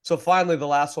 So finally, the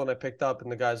last one I picked up,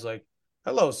 and the guy's like,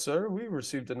 hello, sir. We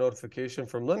received a notification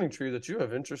from LendingTree that you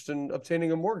have interest in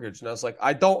obtaining a mortgage. And I was like,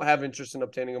 I don't have interest in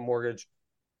obtaining a mortgage.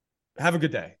 Have a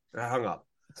good day. I hung up.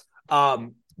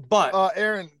 But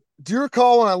Aaron, do you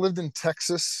recall when I lived in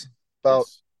Texas about,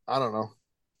 yes. I don't know,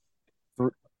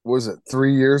 was it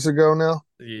 3 years ago now?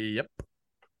 Yep.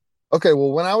 Okay,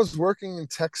 well, when I was working in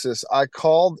Texas, I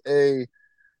called a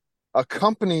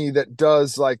company that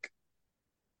does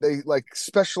they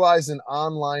specialize in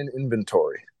online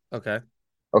inventory. Okay.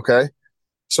 Okay.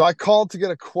 So I called to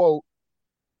get a quote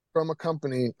from a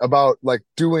company about like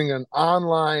doing an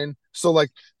online. So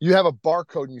like you have a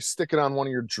barcode and you stick it on one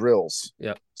of your drills.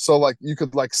 Yeah. So like you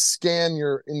could like scan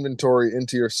your inventory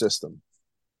into your system.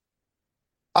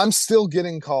 I'm still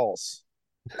getting calls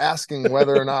asking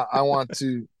whether or not I want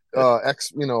to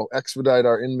expedite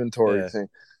our inventory thing.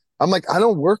 I'm like, I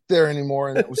don't work there anymore.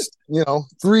 And it was,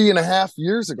 3.5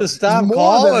 years ago. Just stop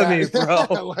calling me, bro.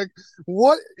 Like,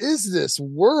 what is this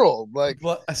world? Like,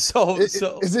 is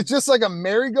it just like a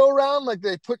merry-go-round? Like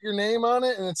they put your name on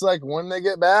it and it's like, when they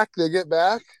get back, they get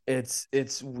back. It's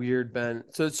weird, Ben.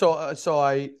 I'm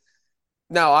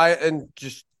not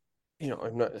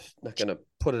going to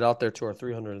put it out there to our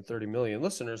 330 million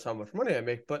listeners, how much money I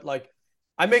make, but like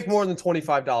I make more than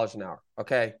 $25 an hour.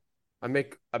 Okay. I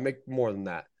make more than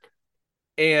that.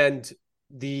 And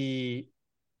the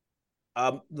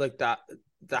the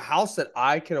house that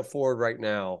I can afford right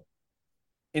now,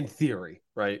 in theory,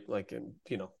 right? Like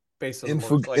based on in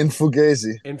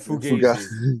Fugazi,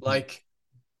 like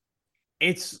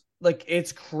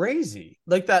it's crazy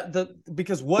like that.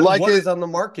 Because what is on the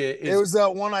market is, it was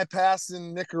that one I passed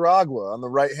in Nicaragua on the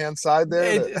right hand side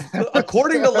there.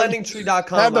 According to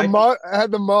lendingtree.com, had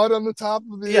the mud on the top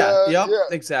of the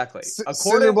exactly.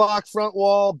 Cinder block front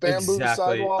wall, bamboo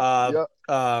sidewall.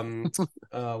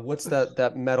 what's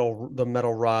the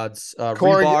metal rods,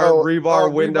 Corey,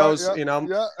 rebar windows, rebar, you know.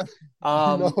 yeah.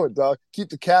 You know it, dog. Keep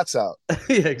the cats out.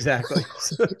 Yeah, exactly.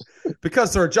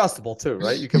 Because they're adjustable too,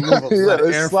 right? You can move them, Yeah, let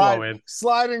it's airflow in.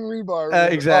 sliding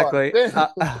rebar. Exactly.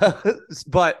 Oh,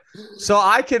 But so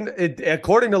according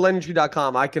to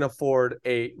LendingTree.com, I can afford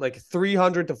a like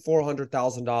 $300,000 to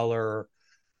 $400,000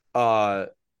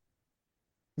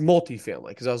 multifamily,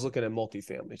 because I was looking at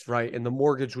multifamilies, right? And the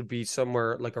mortgage would be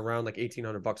somewhere like around like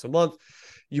 $1,800 a month.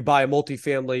 You buy a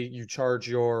multifamily, you charge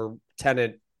your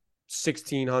tenant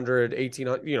 $1,600,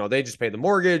 $1,800, you know, they just pay the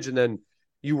mortgage and then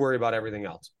you worry about everything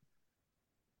else.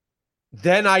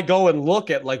 Then I go and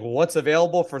look at like what's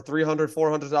available for $300,000,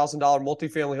 $400,000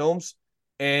 multifamily homes,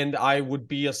 and I would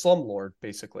be a slumlord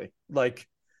basically. Like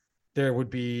there would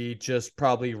be just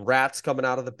probably rats coming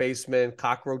out of the basement,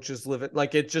 cockroaches living.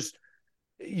 Like it just,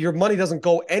 your money doesn't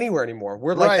go anywhere anymore.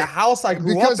 We're like the right. house I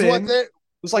grew Because up in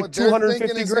was like what they're thinking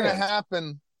 250 is going to grand.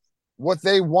 happen, what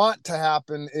they want to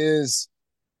happen is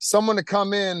someone to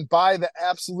come in, buy the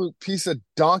absolute piece of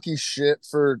donkey shit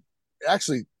for.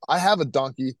 Actually, I have a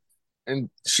donkey, and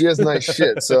she has nice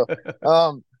shit. So,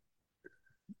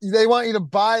 they want you to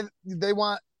buy. They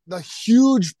want the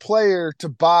huge player to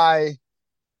buy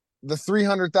the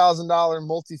 $300,000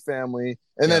 multifamily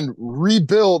and then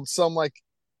rebuild some like,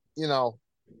 you know,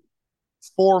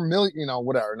 4 million, you know,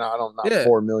 whatever. No, I don't, not Yeah.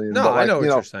 4 million, No, but I like, know you what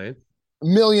you're know, saying.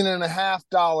 $1.5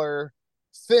 million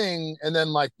thing, and then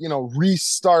like, you know,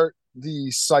 restart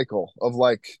the cycle of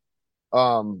like,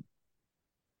 um,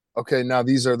 okay, now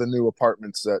these are the new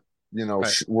apartments that, you know,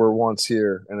 Right. were once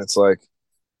here. And it's like,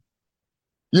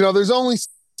 you know, there's only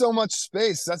so much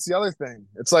space. That's the other thing.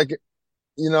 It's like,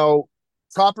 you know,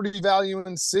 property value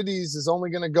in cities is only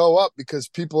going to go up because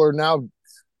people are now,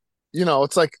 you know,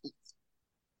 it's like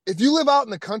if you live out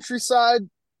in the countryside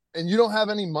and you don't have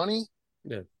any money,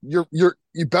 Yeah. you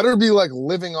better be like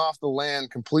living off the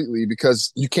land completely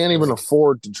because you can't even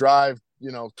afford to drive,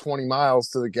 you know, 20 miles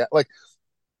to the gas. Like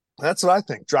that's what I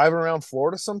think. Driving around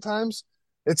Florida sometimes,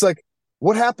 it's like,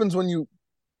 what happens when you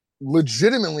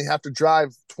legitimately have to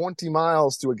drive 20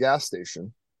 miles to a gas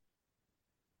station?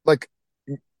 Like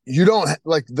you don't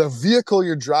like the vehicle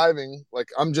you're driving. Like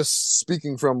I'm just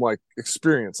speaking from like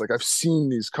experience. Like I've seen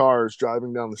these cars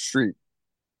driving down the street,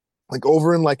 like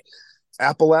over in like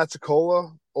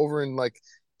Apalachicola, over in like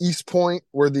East Point,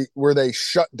 where they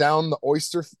shut down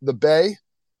the bay.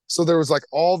 So there was like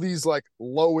all these like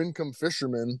low income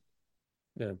fishermen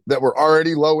that were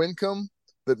already low income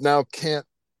that now can't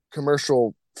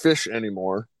commercial fish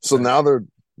anymore. So now they're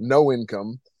no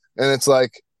income. And it's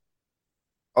like,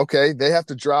 okay, they have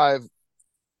to drive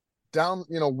down,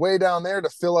 you know, way down there to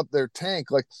fill up their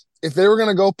tank. Like if they were going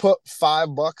to go put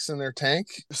 $5 in their tank.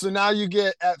 So now you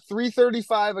get at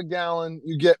 3.35 a gallon,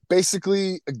 you get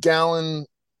basically a gallon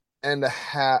and a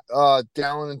half,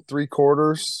 gallon and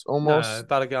 3/4 almost.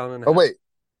 About a gallon and a Oh, half. wait,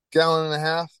 gallon and a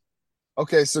half.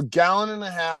 Okay. So gallon and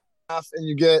a half, and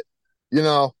you get, you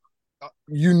know,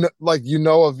 you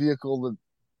know, a vehicle that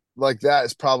like that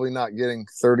is probably not getting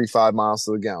 35 miles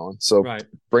to the gallon. So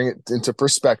bring it into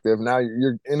perspective. Now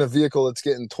you're in a vehicle that's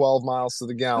getting 12 miles to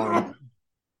the gallon,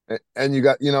 and you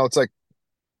got, you know, it's like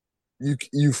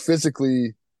you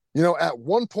physically, you know, at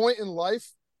one point in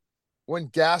life when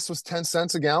gas was 10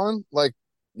 cents a gallon, like,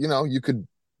 you know,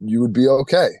 you would be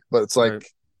okay. But it's like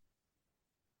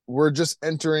we're just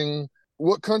entering,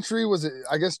 what country was it?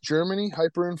 I guess Germany,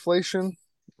 hyperinflation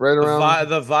right around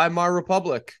the Weimar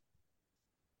Republic.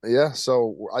 Yeah,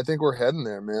 so I think we're heading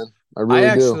there, man. I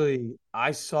really do.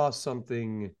 I saw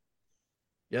something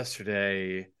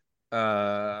yesterday.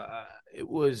 It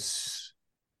was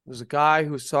a guy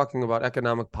who was talking about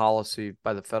economic policy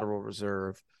by the Federal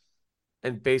Reserve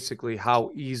and basically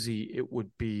how easy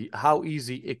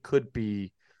it could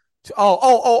be to.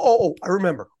 I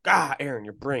remember. God, Aaron,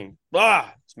 your brain.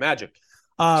 It's magic.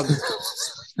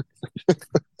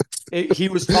 He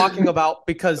was talking about,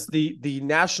 because the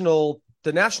national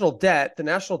debt, the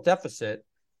national deficit,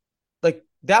 like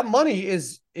that money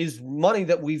is money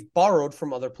that we've borrowed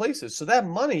from other places. So that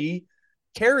money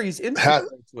carries interest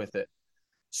rates with it.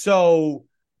 So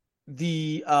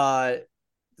the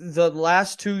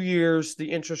last 2 years,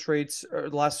 the interest rates, or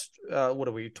last, what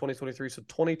are we, 2023? So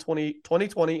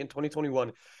 2020 and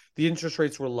 2021, the interest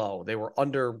rates were low. They were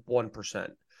under 1%.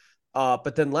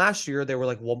 But then last year they were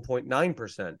like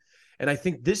 1.9%. And I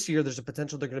think this year there's a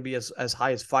potential they're going to be as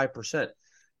high as 5%.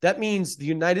 That means the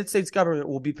United States government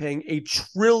will be paying $1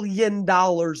 trillion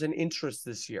in interest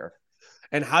this year.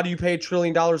 And how do you pay $1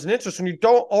 trillion in interest when you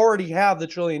don't already have the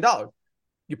 $1 trillion?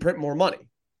 You print more money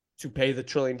to pay the $1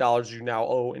 trillion you now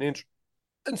owe in interest.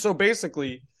 And so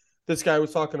basically this guy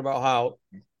was talking about how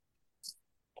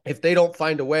if they don't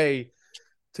find a way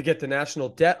to get the national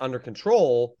debt under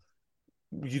control,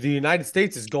 the United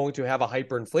States is going to have a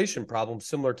hyperinflation problem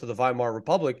similar to the Weimar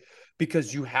Republic,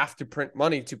 because you have to print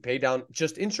money to pay down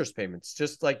just interest payments,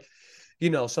 just like,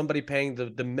 somebody paying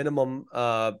the minimum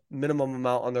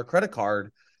amount on their credit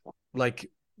card. Like,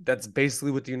 that's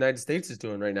basically what the United States is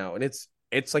doing right now. And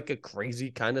it's like a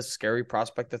crazy kind of scary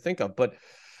prospect to think of. But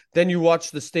then you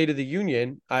watch the State of the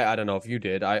Union. I don't know if you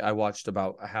did. I watched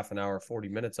about a half an hour, 40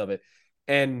 minutes of it.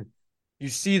 And you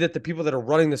see that the people that are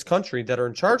running this country, that are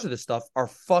in charge of this stuff, are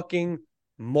fucking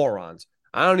morons.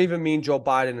 I don't even mean Joe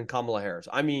Biden and Kamala Harris.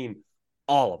 I mean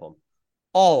all of them.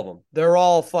 All of them. They're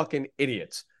all fucking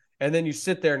idiots. And then you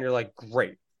sit there and you're like,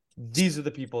 great. These are the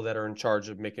people that are in charge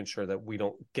of making sure that we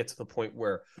don't get to the point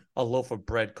where a loaf of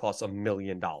bread costs $1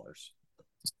 million.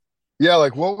 Yeah,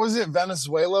 like what was it,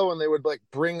 Venezuela, when they would like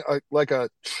bring a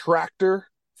tractor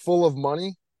full of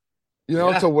money,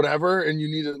 Yeah. to whatever, and you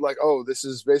needed like, oh, this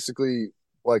is basically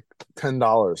like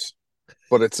 $10,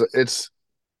 but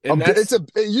And that's it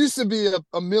used to be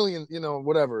a million,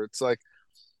 whatever. It's like,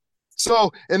 so,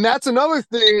 and that's another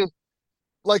thing,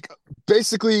 like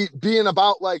basically being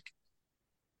about like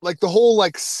the whole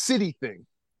like city thing,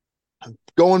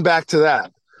 going back to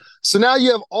that. So now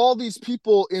you have all these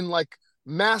people in like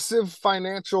massive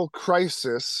financial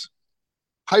crisis,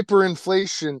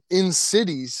 hyperinflation in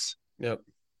cities. yep.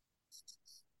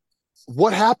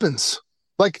 What happens?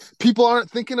 Like people aren't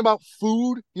thinking about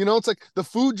food, it's like the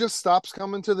food just stops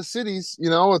coming to the cities,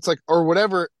 it's like, or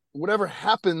whatever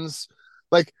happens.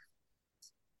 Like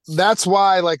that's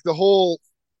why like the whole,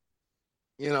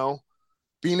 you know,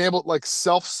 being able like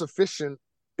self-sufficient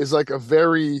is like a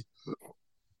very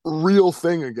real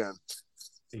thing again.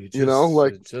 You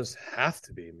just have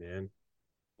to be, man.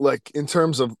 Like in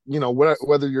terms of,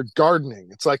 whether you're gardening,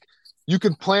 it's like you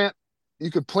could plant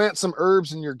some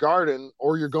herbs in your garden,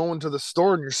 or you're going to the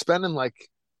store and you're spending like,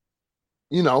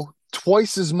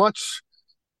 twice as much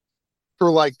for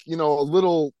like, a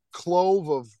little clove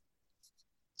of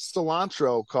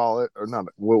cilantro, call it, or not,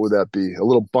 what would that be? A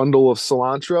little bundle of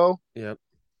cilantro. Yep.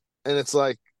 And it's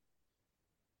like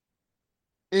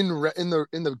in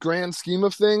the grand scheme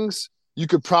of things, you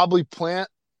could probably plant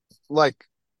like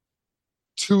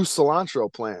 2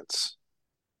 cilantro plants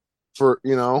for,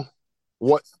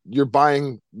 what you're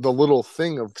buying the little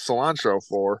thing of cilantro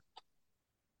for.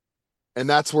 And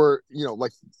that's where,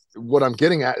 like what I'm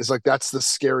getting at is like that's the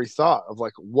scary thought of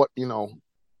like what,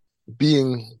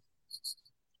 being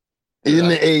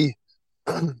in a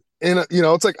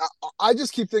it's like I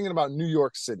just keep thinking about New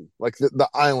York City, like the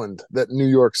island that New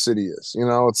York City is.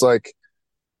 It's like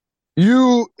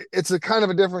it's a kind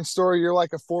of a different story. You're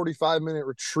like a 45-minute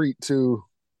retreat to,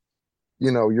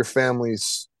 your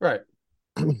family's Right.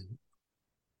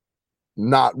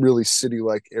 not really city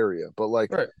like area, but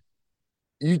like Right.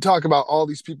 you talk about all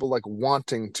these people like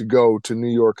wanting to go to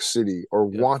New York City,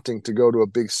 or Yep. wanting to go to a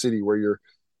big city where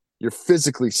you're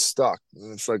physically stuck.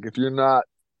 And it's like if you're not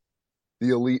the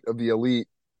elite of the elite,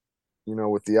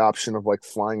 with the option of like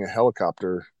flying a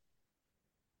helicopter,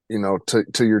 to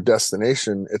your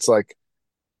destination, it's like,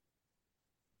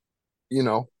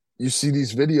 you see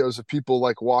these videos of people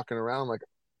like walking around like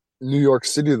New York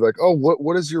City, like, oh,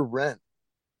 what is your rent?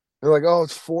 They're like, oh,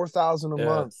 it's 4,000 a Yeah.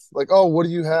 month. Like, oh, what do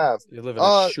you have? You live in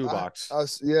a shoebox.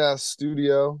 Yeah,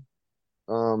 studio,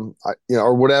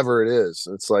 or whatever it is.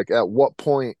 It's like, at what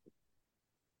point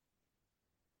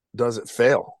does it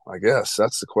fail? I guess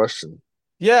that's the question.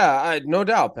 Yeah, no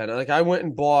doubt, Ben. Like I went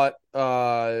and bought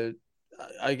I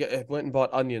went and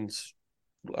bought onions,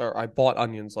 or I bought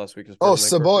onions last week as part Oh, of my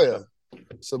grocery Saboya, shop.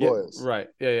 Yeah, Saboyas. right.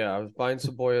 Yeah. I was buying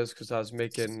cebollas because I was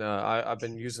making I've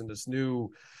been using this new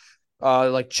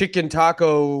like chicken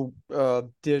taco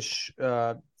dish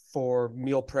for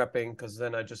meal prepping, because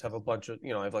then I just have a bunch of,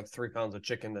 I have like 3 pounds of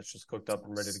chicken that's just cooked up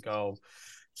and ready to go.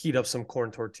 Heat up some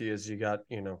corn tortillas. You got,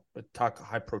 a taco,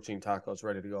 high protein tacos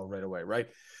ready to go right away, right?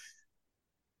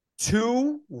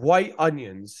 2 white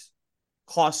onions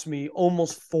cost me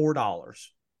almost $4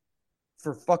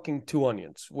 for fucking 2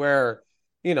 onions. Where,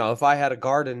 if I had a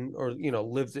garden, or,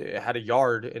 had a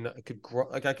yard, and I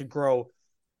could grow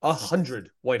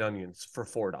 100 white onions for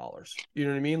 $4. You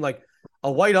know what I mean? Like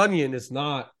a white onion is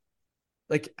not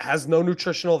like, has no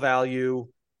nutritional value.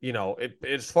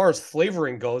 As far as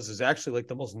flavoring goes, is actually like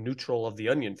the most neutral of the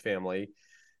onion family.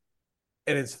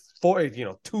 And it's for,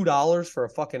 $2 for a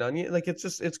fucking onion. Like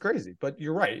it's crazy. But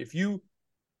you're right. If you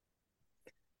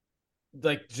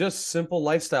like just simple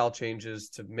lifestyle changes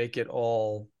to make it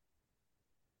all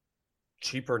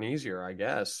cheaper and easier, I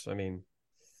guess. I mean,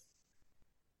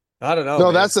 I don't know, No,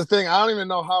 man. that's the thing. I don't even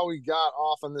know how we got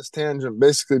off on this tangent.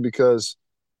 Basically, because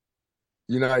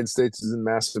the United States is in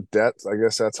massive debt. I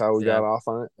guess that's how we Yeah. got off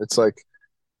on it. It's like,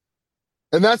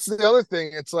 and that's the other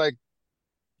thing. It's like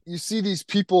you see these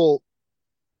people.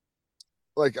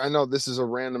 Like I know this is a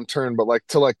random turn, but like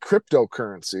to like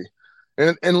cryptocurrency,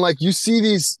 and like you see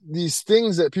these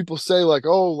things that people say like,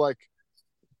 oh, like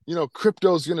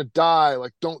crypto's gonna die.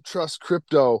 Like don't trust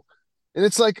crypto, and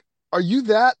it's like, are you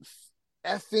that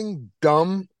effing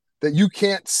dumb that you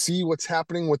can't see what's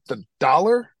happening with the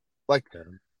dollar? Like,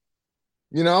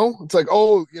 it's like,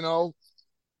 oh,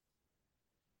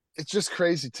 it's just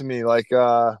crazy to me. Like,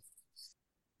 we're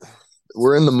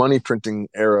in the money printing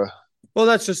era, Well,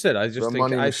 that's just it. the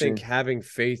money I think machine. having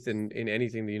faith in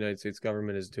anything the United States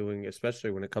government is doing,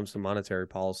 especially when it comes to monetary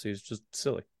policy, is just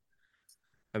silly.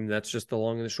 I mean, that's just the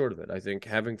long and the short of it. I think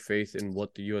having faith in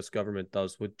what the U.S. government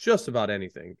does with just about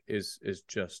anything is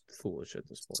just foolish at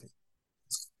this point.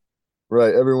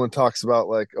 Right. Everyone talks about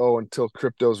like, oh, until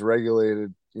crypto's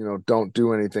regulated, don't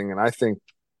do anything. And I think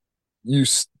you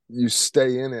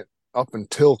stay in it up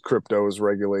until crypto is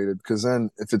regulated, because then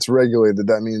if it's regulated,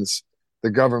 that means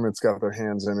the government's got their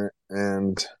hands in it,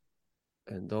 And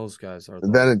those guys are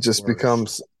then the it just worst.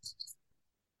 becomes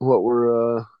what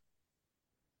we're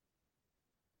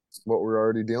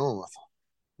already dealing with.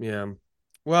 Yeah.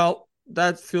 Well,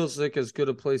 that feels like as good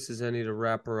a place as any to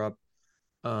wrap her up.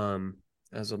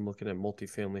 As I'm looking at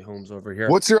multifamily homes over here.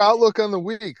 What's your outlook on the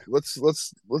week? Let's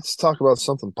talk about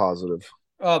something positive.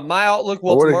 My outlook.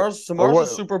 Well, Or what? Or tomorrow's the what?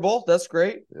 Super Bowl. That's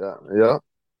great. Yeah, yeah.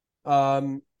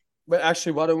 But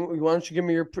actually, why don't you give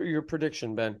me your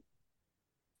prediction, Ben?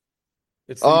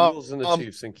 It's the Um, Eagles and the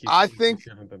Chiefs, in I case think,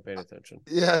 you haven't been paying attention.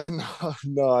 yeah, no,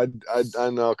 no, I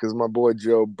know because my boy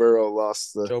Joe Burrow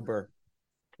Joe Burr.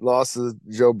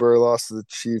 Joe Burrow lost to the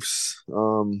Chiefs.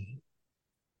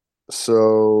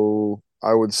 So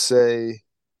I would say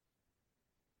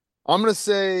I'm gonna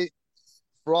say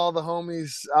for all the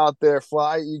homies out there,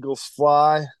 fly Eagles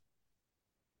fly.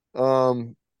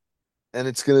 Um, and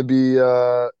it's gonna be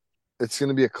a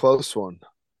close one.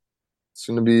 It's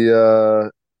gonna be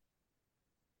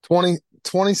 20,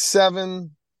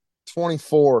 27,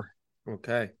 24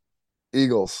 Okay,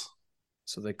 Eagles.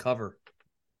 so they cover.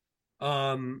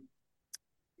 Um,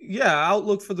 yeah,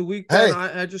 outlook for the week, Ben.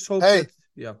 Hey, I just hope hey, that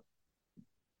yeah,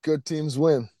 good teams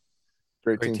win.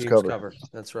 Great great teams teams cover. cover.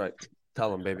 That's right. Tell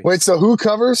them, baby. Wait, so who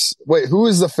covers? Wait, who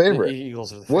is the The favorite?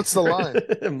 Eagles are the What's the line?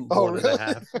 favorite. Oh, One and a really?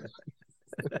 half.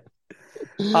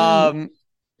 Um,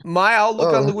 my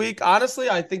outlook on the Oh, week, honestly,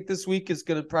 I think this week is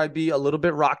going to probably be a little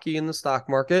bit rocky in the stock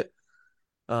market.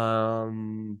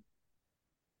 Um,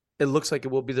 it looks like it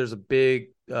will be. There's a big,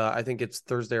 I think it's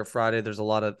Thursday or Friday. There's a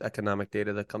lot of economic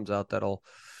data that comes out that'll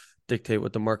dictate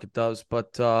what the market does.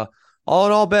 But all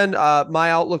in all, Ben,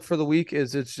 my outlook for the week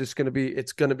is it's going to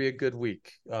be a good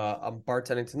week. I'm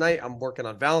bartending tonight. I'm working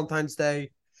on Valentine's Day.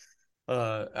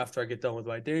 After I get done with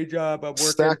my day job, I'm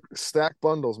working. stack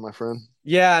bundles, my friend.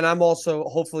 Yeah, and I'm also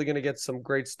hopefully going to get some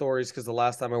great stories because the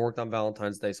last time I worked on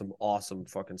Valentine's Day, some awesome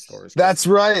fucking stories came That's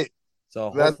out. right.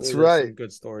 So That's hopefully there's right. some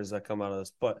good stories that come out of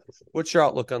this. But what's your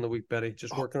outlook on the week, Betty?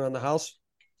 Just working on the house?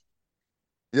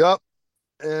 Yep.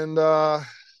 And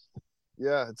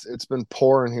yeah, it's been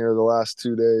pouring here the last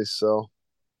 2 days, so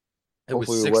It was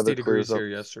hopefully the 60 weather degrees clears up. here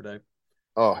yesterday.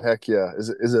 Oh, heck yeah. Is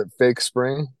it fake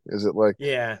spring? Is it like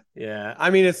Yeah, yeah. I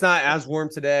mean, it's not as warm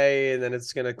today, and then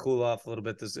it's gonna cool off a little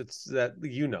bit. It's that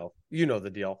you know the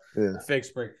deal. yeah. Fake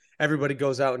spring. Everybody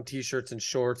goes out in t-shirts and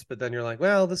shorts, but then you're like,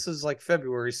 well, this is like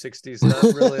February 60s, not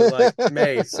really like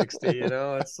May 60.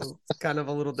 It's kind of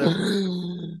a little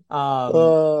different. Um,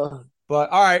 uh but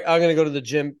all right, I'm gonna go to the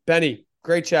gym. Benny,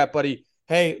 great chat, buddy.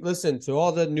 Hey, listen to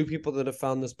all the new people that have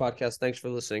found this podcast. Thanks for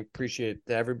listening. Appreciate it.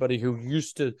 To everybody who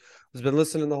has been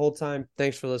listening the whole time.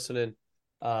 Thanks for listening.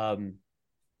 Um,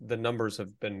 the numbers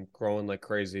have been growing like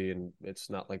crazy, and it's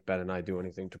not like Ben and I do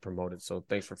anything to promote it. So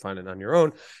thanks for finding it on your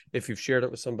own. If you've shared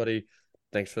it with somebody,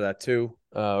 thanks for that too.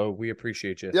 We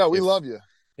appreciate you. yeah, we love you.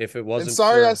 If it And wasn't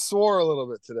sorry I for swore a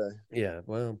little bit today. yeah,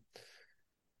 well,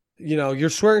 you're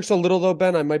swearing so little though,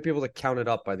 Ben. I might be able to count it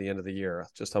up by the end of the year,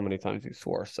 just how many times you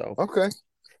swore. So, Okay.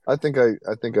 I think I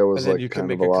and was then like you can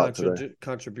kind of make a a lot today.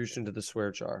 contribution to the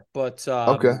swear jar. But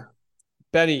Okay.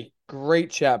 Benny, great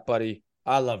chat, buddy.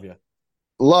 I love you.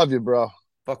 Love you, bro.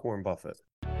 Fuck Warren Buffett.